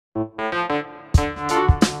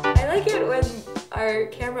Our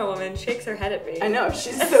camera woman shakes her head at me. I know,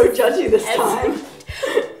 she's so judgy this time.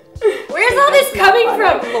 Where's all this coming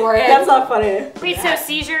from, Loryn? That's not funny. Wait, so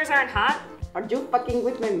seizures aren't hot? Are you fucking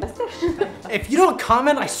with my mustache? If you don't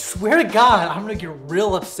comment, I swear to God, I'm gonna get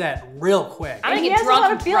real upset real quick. I'm gonna get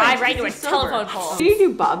drunk and drive right into a telephone pole. Do you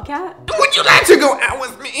do Bobcat? Would you like to go out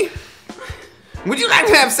with me? Would you like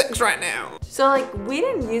to have sex right now? So like, we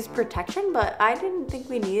didn't use protection, but I didn't think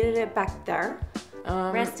we needed it back there.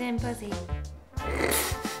 Rest in pussy.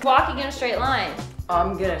 Walking in a straight line. Oh,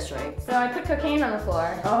 I'm good at straight. So I put cocaine on the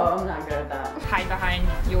floor. Oh, I'm not good at that. Hide behind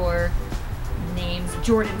your name's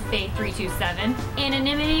Jordan Faith 327.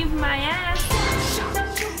 Anonymity, my ass.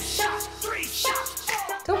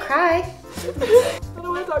 Don't cry. I don't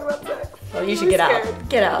want to talk about sex. Well, you should get out.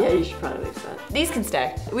 Get out. Yeah, you should probably leave that. These can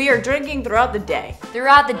stay. We are drinking throughout the day.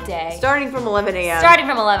 Throughout the day. Starting from 11 a.m. Starting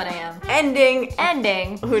from 11 a.m.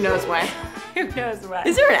 Ending. Who knows when. Who knows what?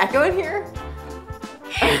 Is there an echo in here?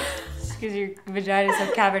 Because your vagina is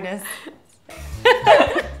so cavernous.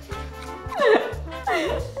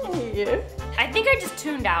 Yeah. I think I just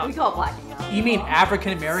tuned out. We call it blacking out. You mean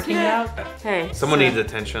African American out? Hey. Someone needs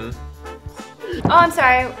attention. Oh, I'm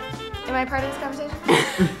sorry. Am I part of this conversation?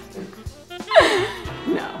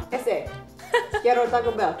 No. Ese. Quiero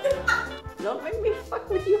Taco Bell. Don't make me fuck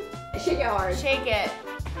with you. Shake it hard. Shake it.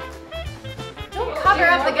 Don't cover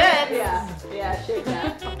up the goods. Yeah, shake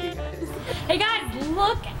that. Fuck you guys. Hey guys,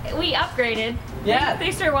 look, we upgraded. Yeah.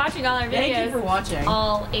 Thanks for watching all our videos. Thank you for watching.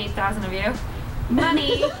 All 8,000 of you.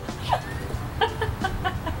 Money.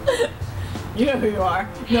 You know who you are.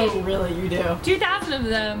 No, really, you do. 2,000 of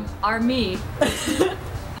them are me.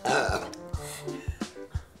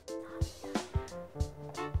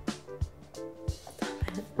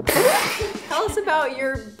 Tell us about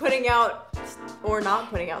your putting out or not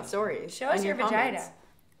putting out stories. Show us on your comments.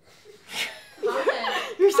 vagina.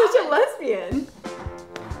 You're such a lesbian.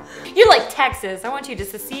 You're like Texas. I want you to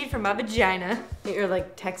secede from my vagina. You're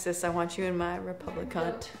like Texas. I want you in my Republic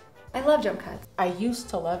cunt. I love jump cuts. I used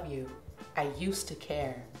to love you. I used to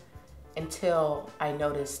care. Until I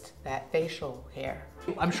noticed that facial hair.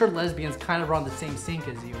 I'm sure lesbians kind of run the same sink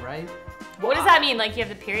as you, right? What does that mean? Like you have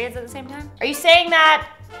the periods at the same time? Are you saying that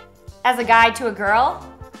as a guy to a girl?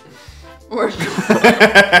 Or So are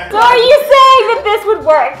you saying that this would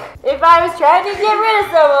work? If I was trying to get rid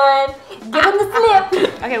of someone, give them the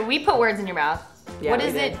slip. Okay, we put words in your mouth. Yeah, what we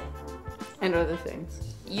is did. it? And other things.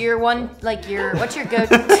 Your one, like your, what's your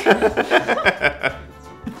go-to?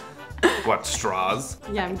 What, straws?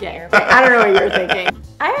 Yeah, I'm gay. I don't know what you're thinking.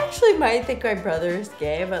 I actually might think my brother's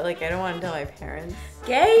gay, but like I don't want to tell my parents.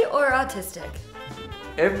 Gay or autistic?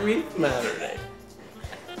 Every Saturday.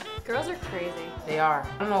 Girls are crazy. They are.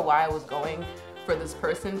 I don't know why I was going for this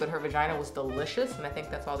person, but her vagina was delicious, and I think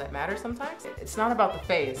that's all that matters sometimes. It's not about the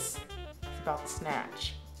face, it's about the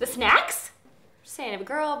snatch. The snacks? Just saying, if a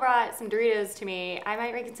girl brought some Doritos to me, I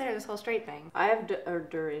might reconsider this whole straight thing. I have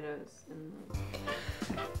Doritos.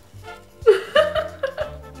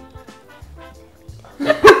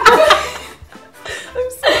 I'm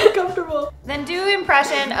so uncomfortable. Then do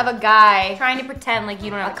impression of a guy trying to pretend like you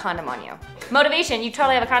don't have a condom on you. Motivation, you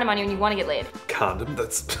totally have a condom on you and you want to get laid. Condom?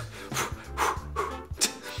 That's...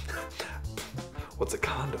 What's a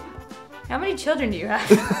condom? How many children do you have?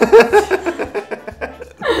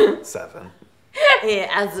 7. Hey,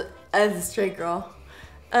 as a straight girl.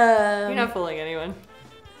 You're not fooling anyone.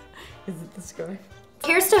 Is it this guy?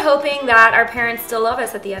 Here's to hoping that our parents still love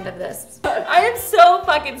us at the end of this. I am so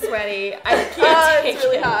fucking sweaty. I can't take It's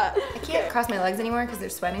really it. hot. I can't cross my legs anymore because they're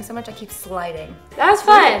sweating so much. I keep sliding. That was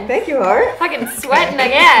fun. Thank you, Art. Fucking sweating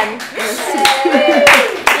again.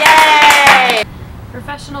 Yay!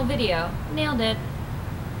 Professional video. Nailed it.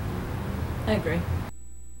 I agree.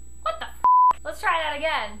 What the f? Let's try that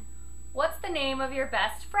again. What's the name of your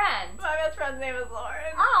best friend? My best friend's name is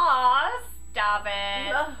Loryn. Aw, stop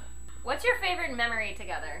it. What's your favorite memory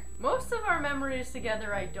together? Most of our memories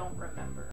together I don't remember.